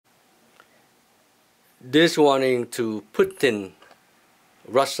This warning to Putin,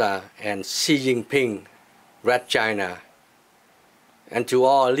 Russia, and Xi Jinping, Red China, and to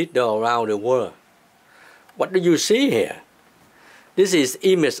all leaders around the world. What do you see here? This is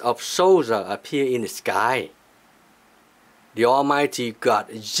image of soldier appear in the sky. The Almighty God,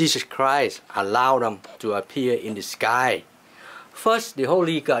 Jesus Christ, allowed them to appear in the sky. First, the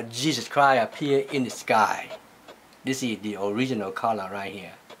Holy God, Jesus Christ, appear in the sky. This is the original color right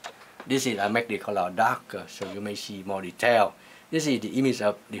here. This is, I make the color darker so you may see more detail. This is the image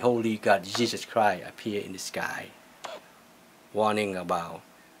of the Holy God, Jesus Christ, appear in the sky. Warning about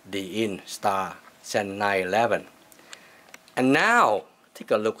the in star, Sun 9/11. And now,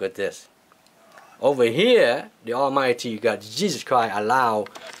 take a look at this. Over here, the Almighty God, Jesus Christ, allow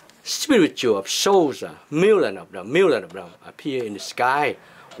spiritual soldiers, millions of them, appear in the sky,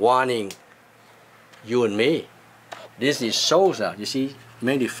 warning you and me. This is soldier, you see,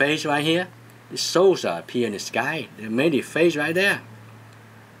 many face right here. This soldier appear in the sky. There are many face right there.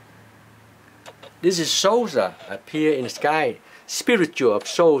 This is soldier appear in the sky. Spiritual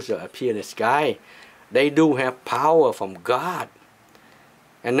soldier appear in the sky. They do have power from God.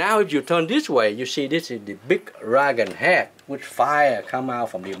 And now if you turn this way, you see this is the big dragon head with fire come out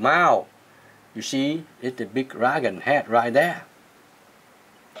from the mouth. You see, it's the big dragon head right there.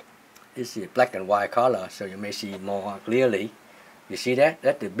 This is black and white color, so you may see more clearly. You see that?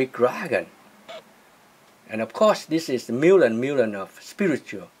 That's the big dragon. And of course, this is the million of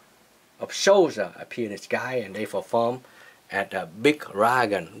spiritual, of soldiers appear in the sky, and they perform at a big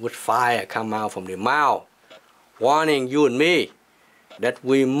dragon with fire come out from the mouth, warning you and me that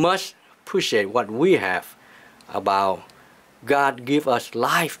we must appreciate what we have about God give us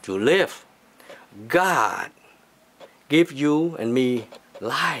life to live. God give you and me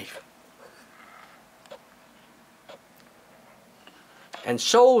life. And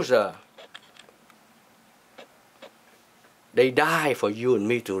soldiers, they die for you and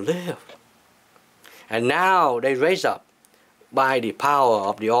me to live. And now they raise up by the power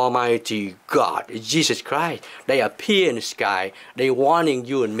of the Almighty God, Jesus Christ. They appear in the sky. They warning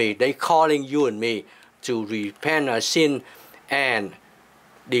you and me. They calling you and me to repent of sin and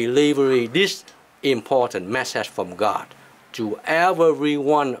deliver this important message from God to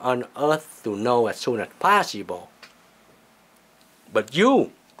everyone on earth to know as soon as possible. But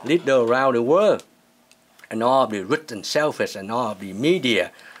you, leader around the world, and all of the rich and selfish and all of the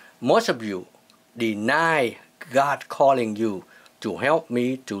media, most of you deny God calling you to help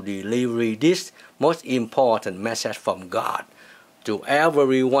me to deliver this most important message from God to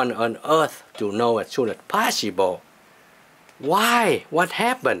everyone on earth to know as soon as possible. Why? What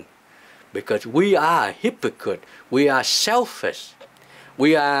happened? Because we are hypocrite. We are selfish.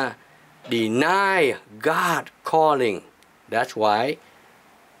 We are deny God calling. That's why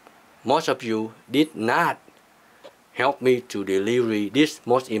most of you did not help me to deliver this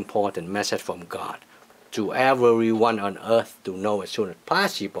most important message from God to everyone on earth to know as soon as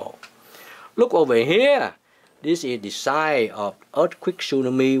possible. Look over here. This is the sign of earthquake,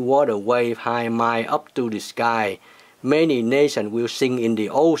 tsunami, water wave, high mile up to the sky. Many nations will sink in the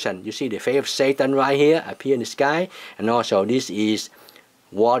ocean. You see the face of Satan right here appear in the sky. And also this is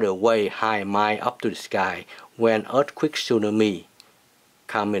water wave, high mile up to the sky. When earthquake, tsunami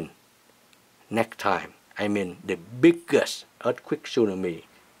come in next time, I mean the biggest earthquake, tsunami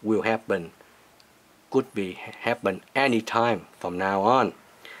will happen, could be happen any time from now on.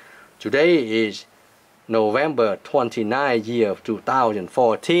 Today is November 29, year of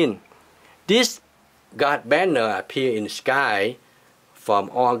 2014. This God banner appear in the sky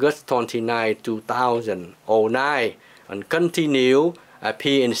from August 29, 2009 and continue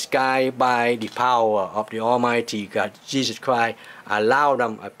appear in the sky by the power of the Almighty God, Jesus Christ. Allow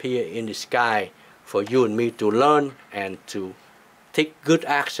them appear in the sky for you and me to learn and to take good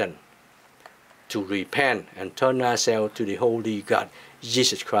action, to repent and turn ourselves to the Holy God,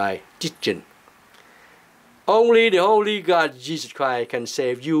 Jesus Christ teaching. Only the Holy God, Jesus Christ, can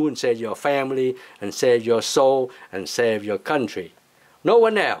save you and save your family and save your soul and save your country. No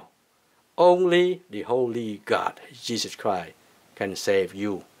one else. Only the Holy God, Jesus Christ, can save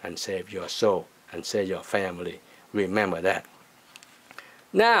you and save your soul and save your family. Remember that.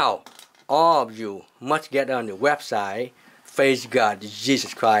 Now, all of you must get on the website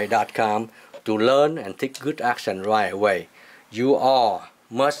faithgodjesuschrist.com to learn and take good action right away. You all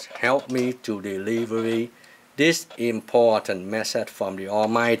must help me to deliver this important message from the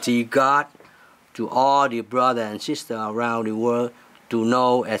Almighty God to all the brothers and sisters around the world to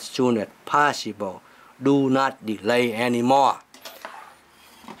know as soon as possible. Do not delay anymore.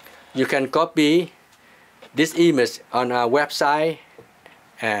 You can copy this image on our website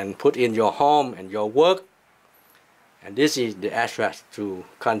and put in your home and your work. And this is the address to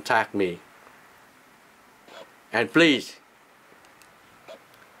contact me. And please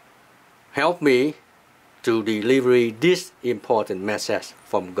help me to deliver this important message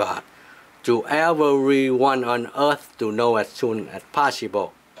from God to everyone on earth to know as soon as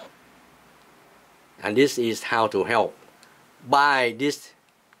possible. And this is how to help. Buy this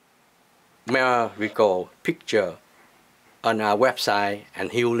miracle picture on our website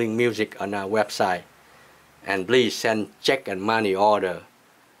and healing music on our website. And please send check and money order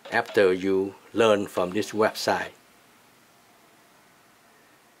after you learn from this website.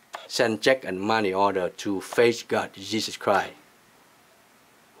 Send check and money order to Face God Jesus Christ,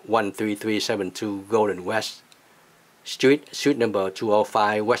 13372 Golden West Street, suite number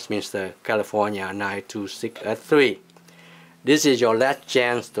 205, Westminster, California 92683. This is your last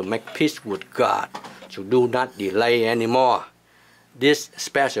chance to make peace with God, so do not delay anymore. This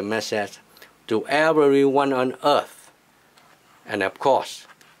special message to everyone on earth, and of course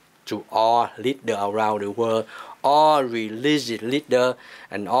to all leaders around the world, all religious leaders,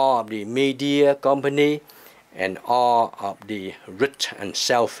 and all of the media company, and all of the rich and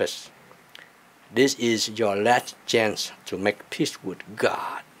selfish. This is your last chance to make peace with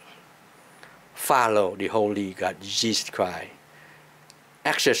God. Follow the Holy God Jesus Christ.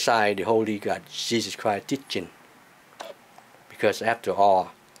 Exercise the Holy God Jesus Christ teaching. Because after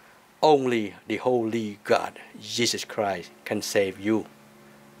all, only the Holy God Jesus Christ can save you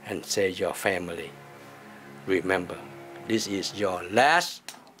and save your family. Remember, this is your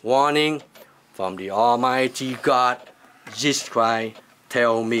last warning from the Almighty God Jesus Christ.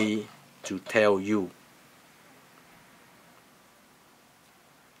 Tell me to tell you.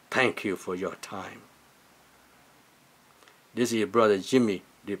 Thank you for your time. This is Brother Jimmy,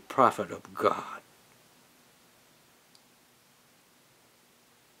 the prophet of God.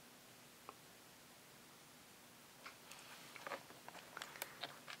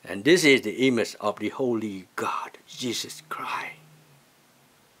 And this is the image of the Holy God, Jesus Christ.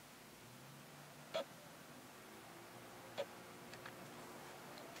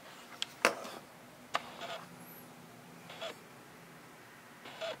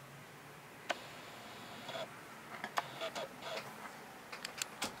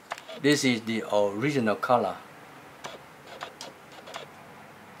 This is the original color,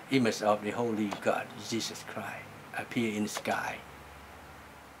 image of the Holy God, Jesus Christ, appear in the sky,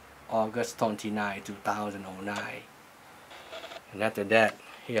 August 29, 2009. And after that,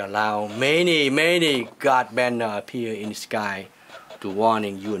 he allowed many God banner appear in the sky to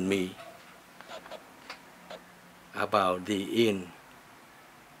warning you and me about the end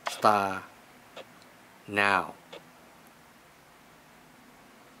star now.